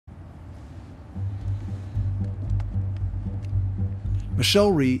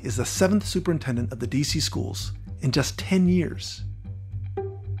Michelle Rhee is the 7th superintendent of the DC schools in just 10 years.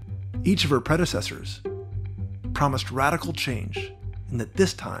 Each of her predecessors promised radical change and that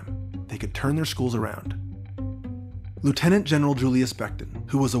this time they could turn their schools around. Lieutenant General Julius Becton,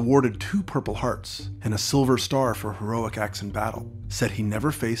 who was awarded 2 Purple Hearts and a Silver Star for heroic acts in battle, said he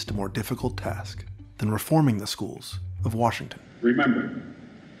never faced a more difficult task than reforming the schools of Washington. Remember,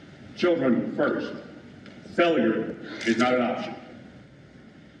 children first. Failure is not an option.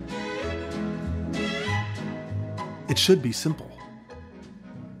 It should be simple.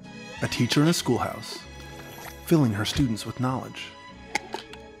 A teacher in a schoolhouse, filling her students with knowledge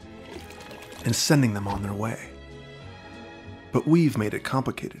and sending them on their way. But we've made it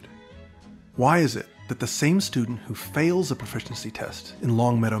complicated. Why is it that the same student who fails a proficiency test in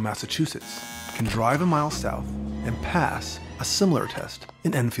Longmeadow, Massachusetts, can drive a mile south and pass a similar test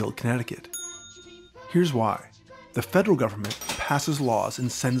in Enfield, Connecticut? Here's why. The federal government passes laws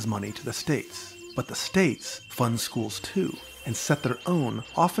and sends money to the states, but the states fund schools too and set their own,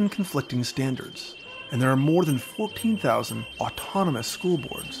 often conflicting standards. And there are more than 14,000 autonomous school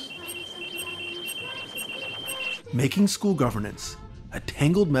boards, making school governance a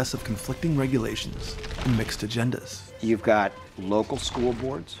tangled mess of conflicting regulations and mixed agendas. You've got local school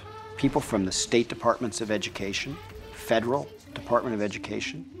boards, people from the state departments of education, federal Department of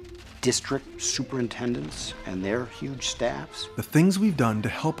Education, district superintendents and their huge staffs. The things we've done to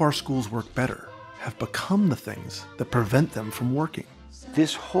help our schools work better have become the things that prevent them from working.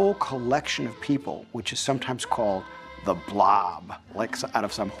 This whole collection of people, which is sometimes called the blob, like out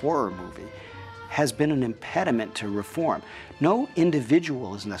of some horror movie, has been an impediment to reform. No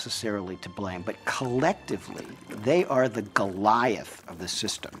individual is necessarily to blame, but collectively, they are the Goliath of the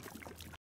system.